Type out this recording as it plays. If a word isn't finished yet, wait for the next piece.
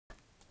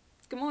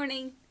Good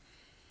morning.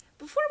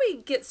 Before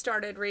we get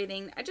started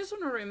reading, I just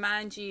want to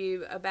remind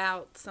you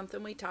about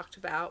something we talked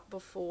about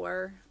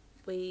before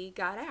we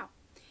got out.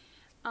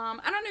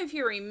 I don't know if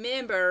you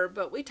remember,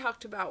 but we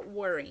talked about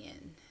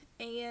worrying.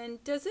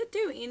 And does it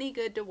do any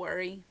good to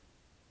worry?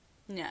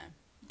 No.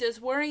 Does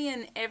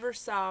worrying ever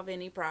solve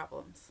any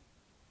problems?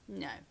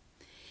 No.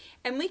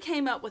 And we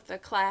came up with a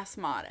class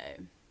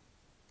motto.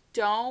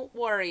 Don't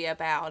worry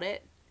about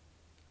it.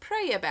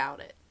 Pray about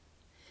it.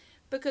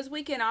 Because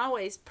we can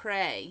always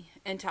pray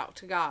and talk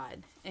to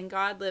God. And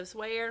God lives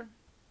where?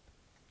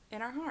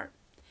 In our heart.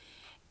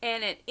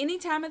 And at any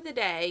time of the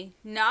day,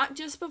 not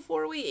just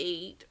before we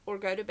eat or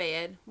go to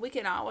bed, we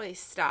can always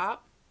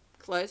stop,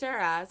 close our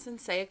eyes,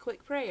 and say a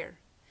quick prayer.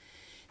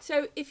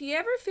 So if you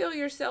ever feel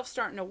yourself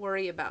starting to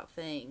worry about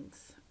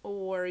things,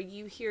 or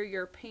you hear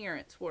your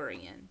parents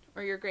worrying,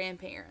 or your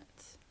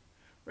grandparents,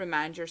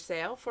 remind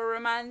yourself or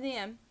remind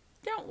them,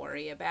 don't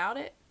worry about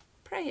it,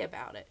 pray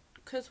about it.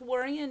 Because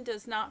worrying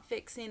does not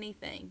fix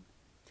anything.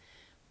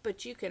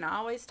 But you can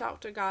always talk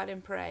to God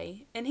and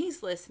pray, and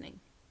He's listening.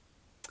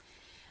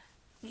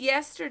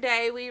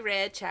 Yesterday we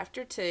read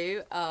chapter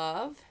 2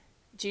 of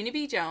Junie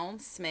B.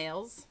 Jones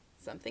Smells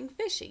Something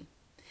Fishy.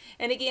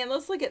 And again,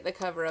 let's look at the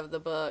cover of the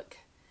book.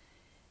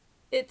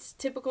 It's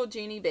typical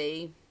Junie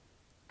B.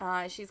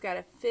 She's got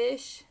a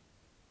fish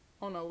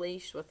on a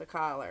leash with a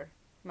collar.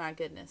 My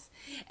goodness.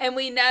 And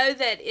we know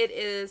that it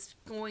is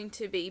going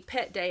to be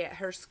pet day at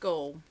her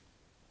school.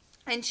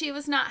 And she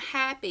was not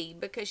happy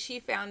because she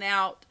found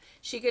out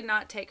she could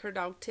not take her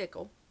dog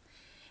Tickle.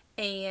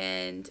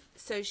 And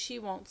so she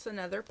wants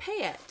another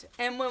pet.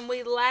 And when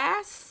we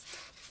last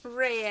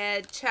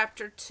read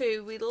chapter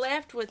 2, we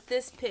left with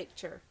this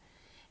picture.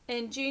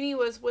 And Junie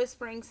was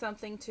whispering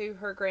something to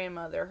her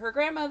grandmother. Her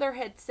grandmother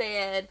had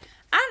said,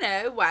 I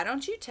know, why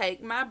don't you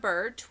take my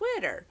bird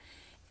Twitter?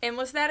 And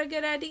was that a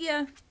good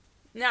idea?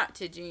 Not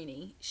to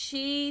Junie.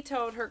 She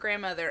told her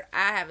grandmother,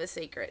 I have a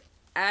secret.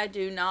 I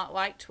do not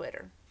like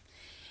Twitter.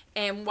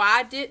 And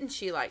why didn't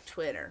she like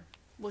Twitter?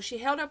 Well, she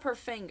held up her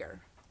finger.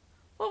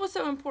 What was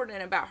so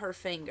important about her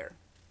finger?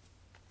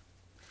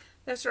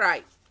 That's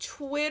right.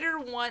 Twitter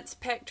once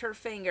pecked her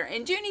finger.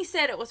 And Junie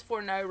said it was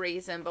for no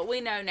reason, but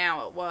we know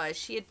now it was.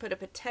 She had put a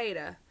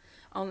potato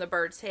on the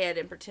bird's head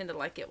and pretended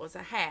like it was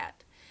a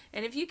hat.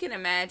 And if you can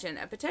imagine,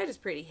 a potato's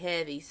pretty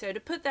heavy. So to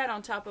put that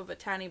on top of a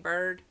tiny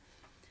bird,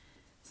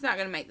 it's not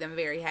going to make them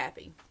very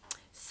happy.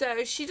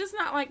 So she does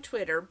not like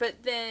Twitter,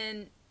 but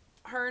then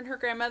her and her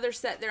grandmother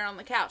sat there on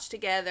the couch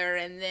together,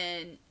 and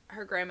then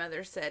her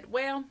grandmother said,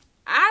 well,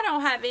 I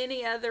don't have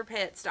any other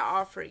pets to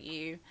offer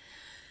you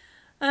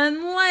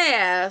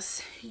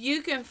unless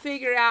you can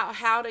figure out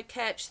how to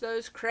catch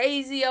those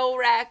crazy old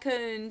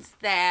raccoons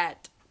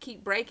that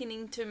keep breaking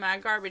into my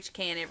garbage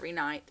can every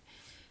night.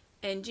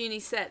 And Junie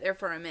sat there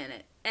for a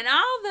minute. And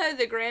although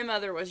the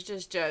grandmother was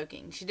just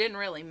joking, she didn't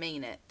really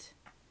mean it,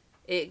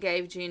 it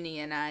gave Junie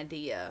an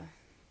idea.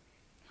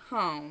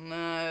 Oh,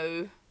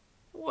 no.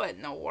 What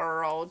in the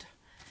world?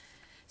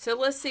 So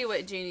let's see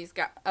what Junie's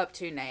got up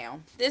to now.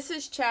 This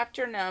is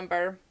chapter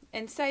number,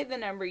 and say the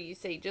number you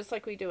see, just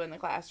like we do in the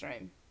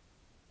classroom.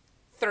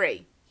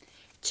 3.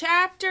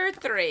 Chapter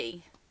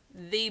 3,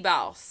 The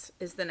Boss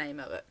is the name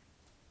of it.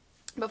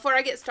 Before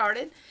I get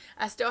started,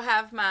 I still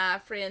have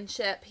my friend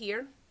Shep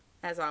here,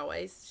 as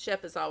always.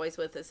 Shep is always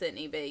with us, isn't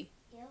he, B?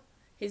 Yep.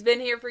 He's been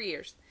here for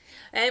years.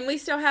 And we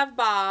still have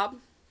Bob,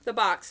 the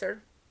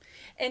boxer.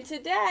 And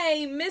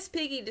today, Miss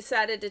Piggy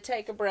decided to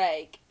take a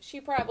break. She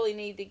probably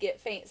needed to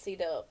get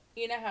fancied up.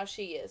 You know how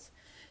she is.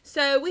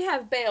 So we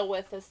have Belle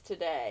with us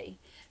today.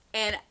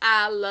 And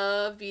I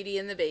love Beauty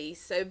and the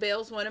Beast. So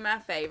Belle's one of my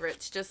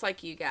favorites, just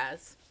like you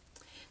guys.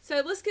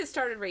 So let's get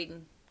started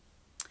reading.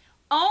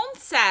 On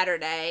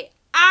Saturday,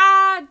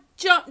 I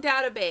jumped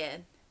out of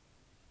bed.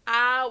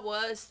 I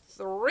was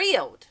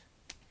thrilled.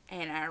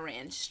 And I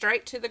ran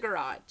straight to the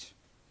garage.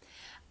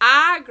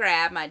 I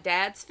grabbed my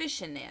dad's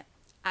fishing net.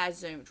 I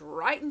zoomed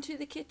right into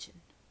the kitchen.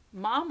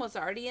 Mom was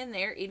already in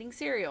there eating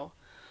cereal.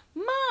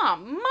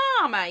 Mom,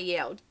 Mom, I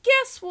yelled.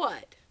 Guess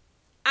what?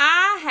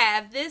 I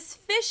have this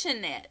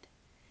fishing net.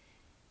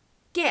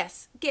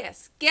 Guess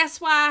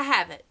why I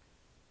have it.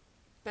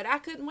 But I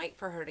couldn't wait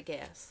for her to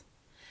guess.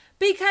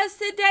 Because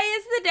today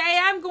is the day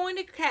I'm going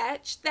to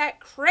catch that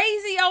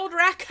crazy old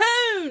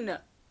raccoon.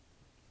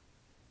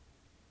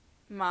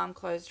 Mom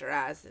closed her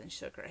eyes and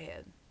shook her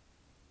head.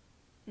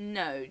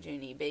 No,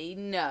 Junie B,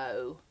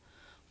 no.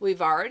 We've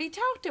already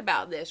talked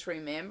about this,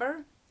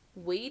 remember?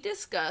 We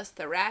discussed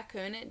the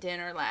raccoon at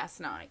dinner last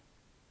night.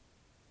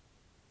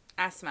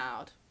 I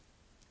smiled.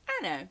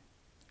 I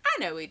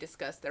know we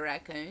discussed the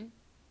raccoon.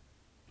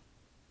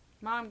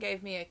 Mom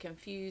gave me a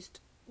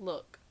confused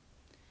look.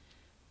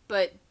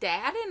 But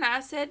Dad and I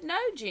said no,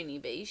 Junie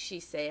B,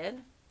 she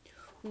said.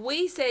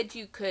 We said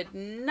you could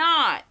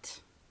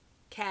not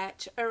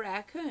catch a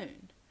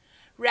raccoon.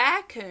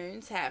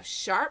 Raccoons have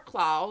sharp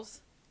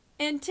claws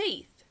and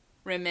teeth,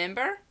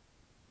 remember?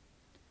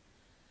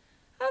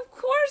 Of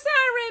course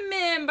I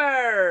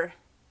remember.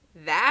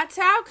 That's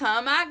how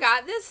come I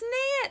got this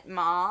net,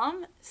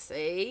 Mom.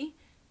 See,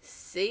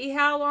 See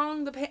how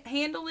long the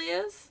handle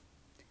is?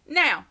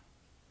 Now,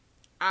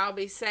 I'll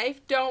be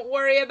safe. Don't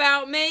worry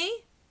about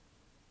me.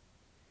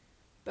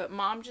 But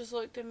Mom just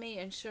looked at me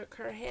and shook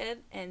her head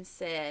and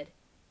said,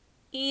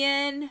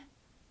 N-O.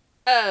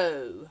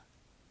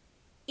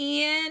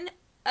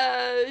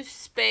 N-O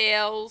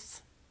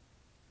spells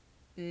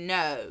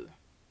no.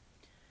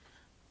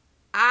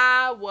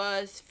 I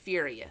was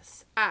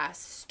furious. I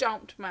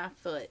stomped my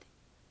foot.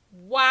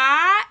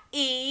 Y-E-S.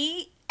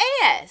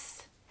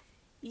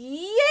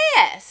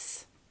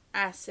 Yes,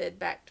 I said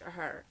back to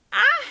her.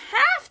 I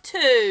have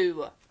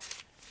to.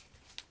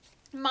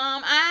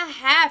 Mom, I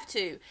have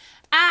to.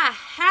 I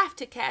have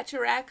to catch a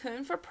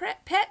raccoon for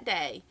pet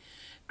day.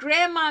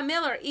 Grandma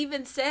Miller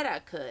even said I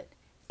could.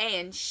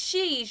 And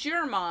she's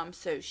your mom,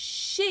 so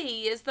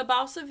she is the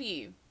boss of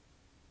you.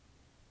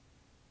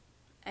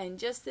 And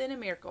just then a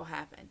miracle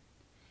happened.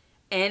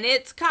 And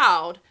it's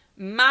called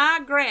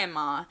my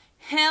grandma,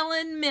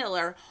 Helen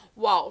Miller,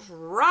 walked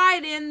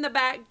right in the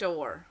back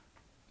door.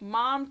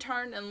 Mom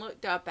turned and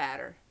looked up at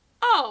her.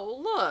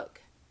 Oh,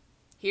 look.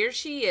 Here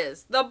she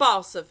is, the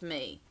boss of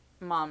me,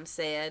 Mom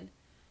said.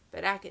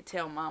 But I could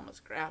tell Mom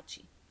was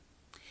grouchy.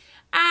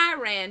 I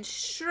ran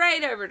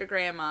straight over to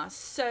Grandma,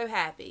 so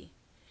happy.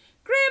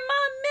 Grandma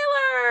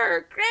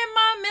Miller!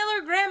 Grandma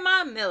Miller!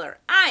 Grandma Miller!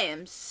 I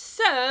am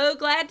so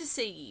glad to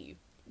see you.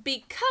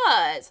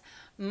 Because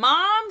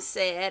Mom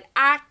said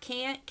I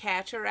can't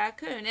catch a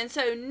raccoon. And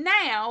so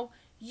now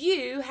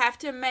you have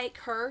to make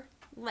her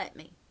let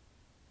me.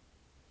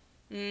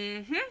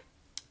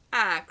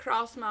 I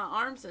crossed my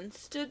arms and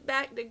stood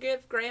back to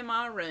give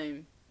Grandma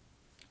room.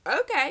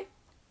 Okay,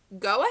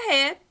 go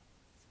ahead.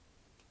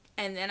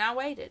 And then I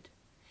waited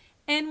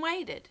and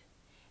waited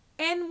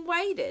and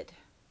waited.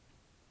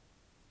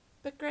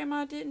 But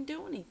Grandma didn't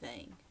do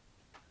anything.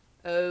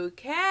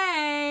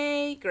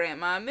 Okay,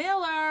 Grandma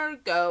Miller,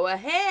 go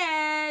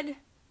ahead.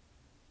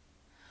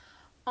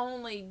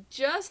 Only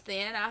just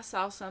then I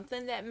saw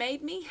something that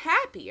made me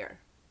happier.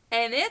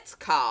 And it's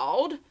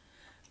called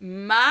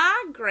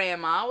my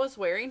grandma was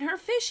wearing her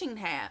fishing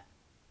hat.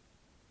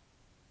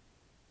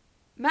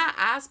 My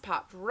eyes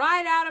popped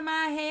right out of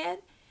my head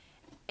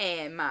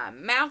and my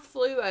mouth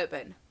flew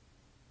open.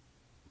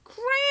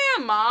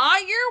 Grandma,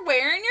 you're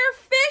wearing your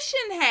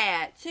fishing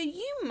hat, so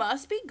you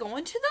must be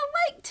going to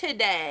the lake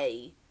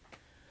today.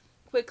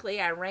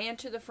 Quickly, I ran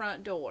to the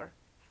front door.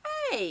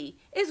 Hey,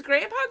 is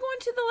Grandpa going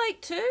to the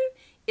lake too?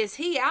 Is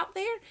he out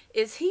there?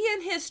 Is he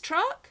in his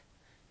truck?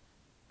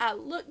 I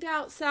looked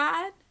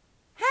outside.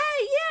 Hey,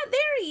 yeah,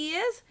 there he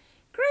is.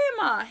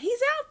 Grandma,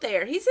 he's out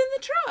there. He's in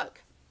the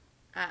truck.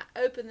 I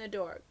opened the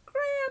door.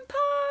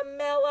 Grandpa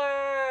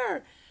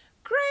Miller!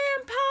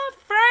 Grandpa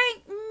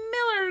Frank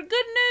Miller,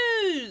 good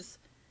news!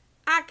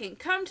 I can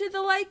come to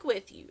the lake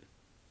with you,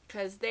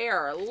 'cause there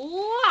are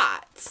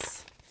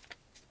lots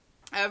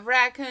of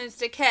raccoons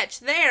to catch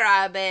there,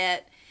 I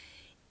bet.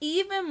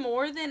 Even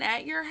more than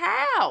at your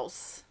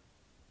house.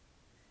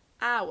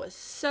 I was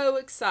so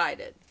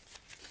excited.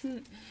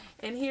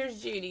 And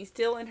here's Junie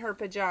still in her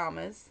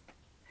pajamas.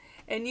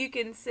 And you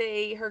can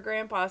see her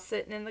grandpa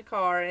sitting in the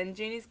car, and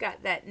Junie's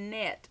got that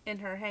net in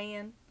her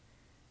hand.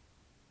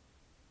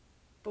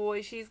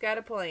 Boy, she's got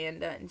a plan,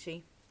 doesn't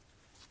she?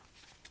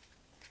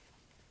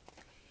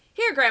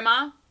 Here,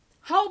 Grandma,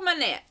 hold my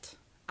net.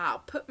 I'll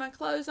put my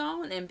clothes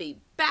on and be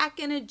back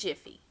in a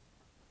jiffy.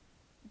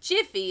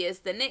 Jiffy is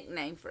the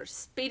nickname for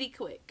speedy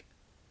quick.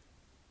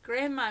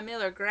 Grandma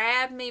Miller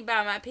grabbed me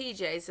by my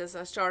PJs as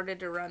I started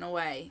to run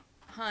away.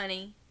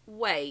 Honey,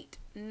 wait.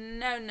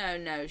 No, no,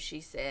 no, she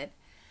said.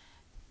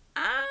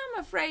 I'm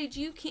afraid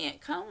you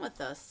can't come with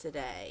us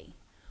today.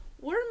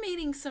 We're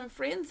meeting some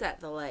friends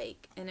at the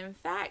lake, and in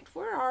fact,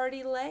 we're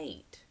already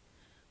late.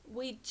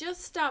 We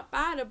just stopped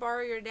by to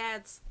borrow your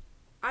dad's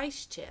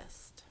ice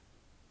chest.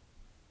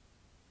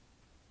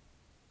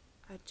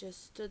 I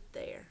just stood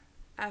there.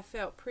 I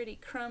felt pretty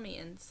crummy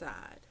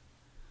inside.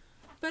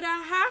 But I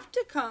have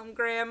to come,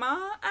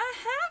 Grandma. I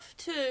have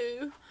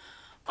to.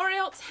 Or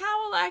else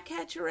how will I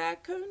catch a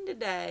raccoon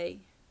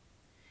today?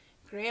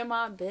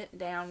 Grandma bent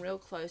down real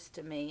close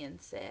to me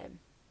and said,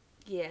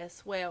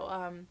 yes,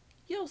 well,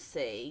 you'll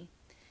see.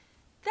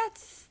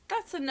 That's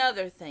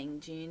another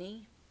thing,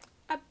 Junie.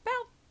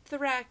 About the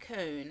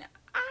raccoon.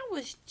 I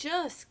was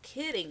just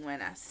kidding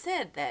when I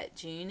said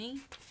that,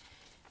 Junie.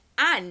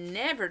 I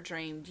never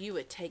dreamed you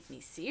would take me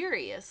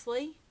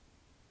seriously.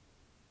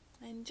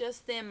 And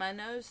just then my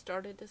nose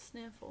started to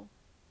sniffle.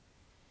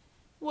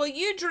 Well,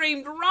 you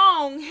dreamed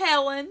wrong,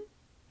 Helen,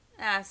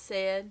 I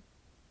said.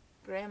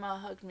 Grandma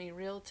hugged me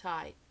real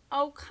tight.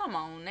 Oh, come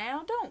on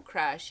now, don't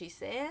cry, she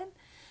said.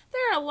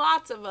 There are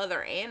lots of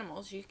other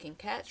animals you can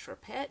catch for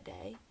pet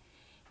day.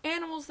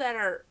 Animals that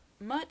are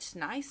much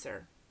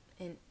nicer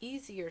and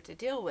easier to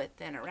deal with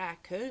than a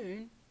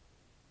raccoon.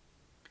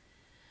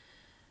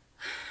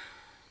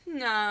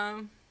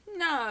 No,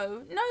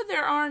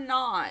 there are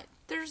not.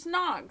 There's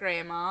not,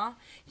 Grandma.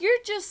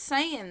 You're just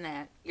saying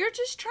that. You're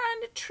just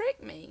trying to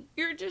trick me.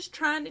 You're just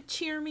trying to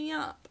cheer me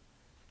up.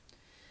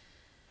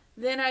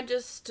 Then I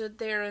just stood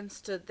there and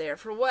stood there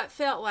for what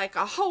felt like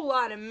a whole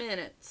lot of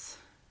minutes.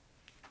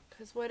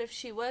 Because what if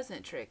she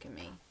wasn't tricking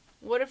me?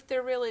 What if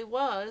there really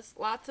was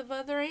lots of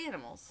other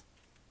animals?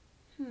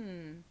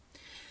 I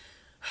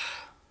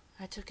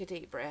took a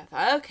deep breath.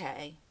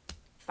 Okay,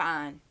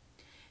 fine.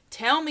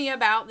 Tell me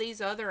about these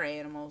other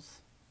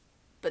animals.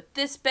 But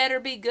this better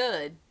be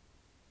good.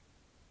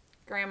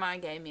 Grandma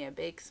gave me a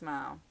big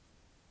smile.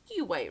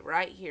 You wait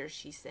right here,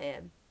 she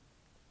said.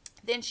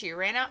 Then she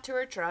ran out to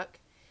her truck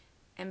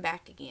and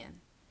back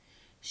again.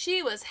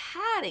 She was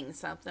hiding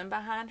something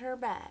behind her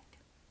back.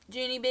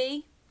 Junie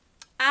B,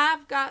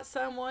 I've got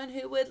someone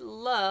who would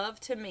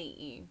love to meet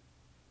you.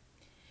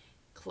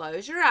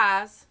 Close your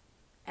eyes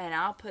and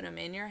I'll put them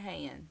in your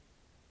hand.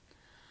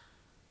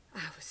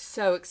 I was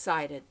so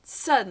excited.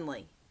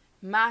 Suddenly,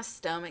 my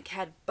stomach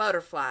had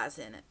butterflies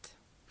in it.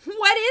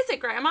 What is it,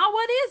 Grandma?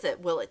 What is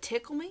it? Will it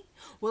tickle me?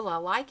 Will I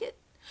like it?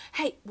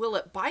 Hey, will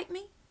it bite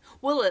me?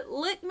 Will it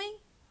lick me?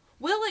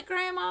 Will it,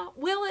 Grandma?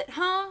 Will it,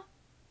 huh?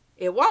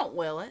 It won't,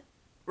 will it?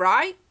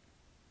 Right?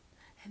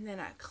 And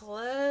then I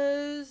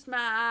closed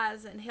my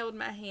eyes and held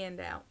my hand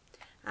out.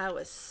 I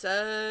was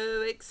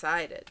so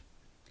excited.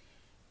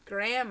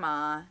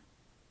 Grandma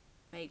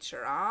made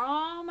sure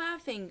all my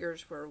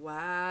fingers were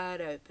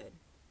wide open.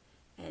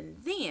 And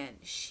then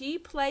she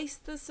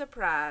placed the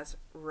surprise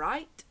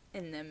right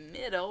in the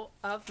middle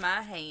of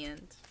my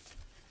hand.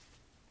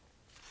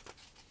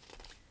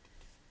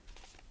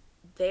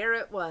 There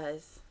it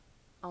was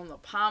on the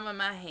palm of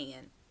my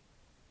hand.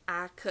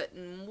 I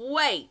couldn't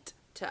wait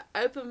to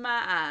open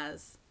my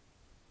eyes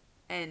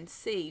and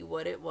see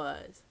what it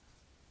was.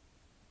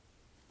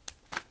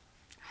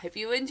 I hope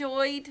you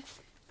enjoyed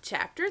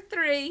Chapter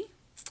 3.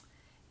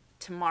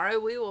 Tomorrow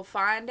we will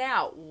find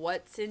out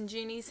what's in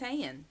Junie's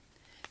hand.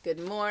 Good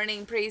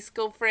morning,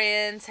 preschool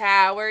friends.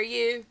 How are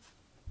you?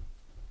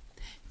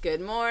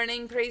 Good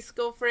morning,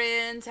 preschool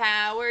friends.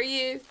 How are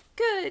you?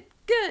 Good,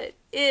 good.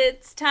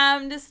 It's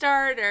time to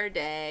start our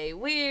day.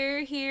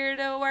 We're here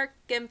to work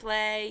and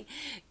play.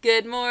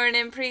 Good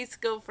morning,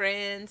 preschool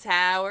friends.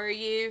 How are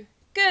you?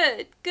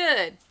 Good,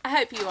 good. I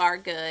hope you are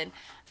good.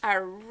 I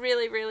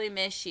really, really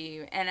miss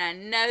you, and I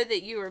know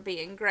that you are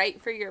being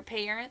great for your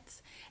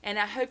parents, and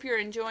I hope you're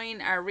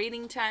enjoying our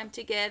reading time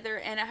together,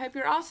 and I hope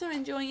you're also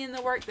enjoying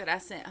the work that I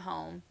sent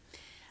home.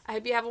 I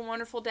hope you have a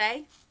wonderful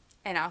day,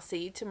 and I'll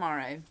see you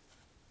tomorrow.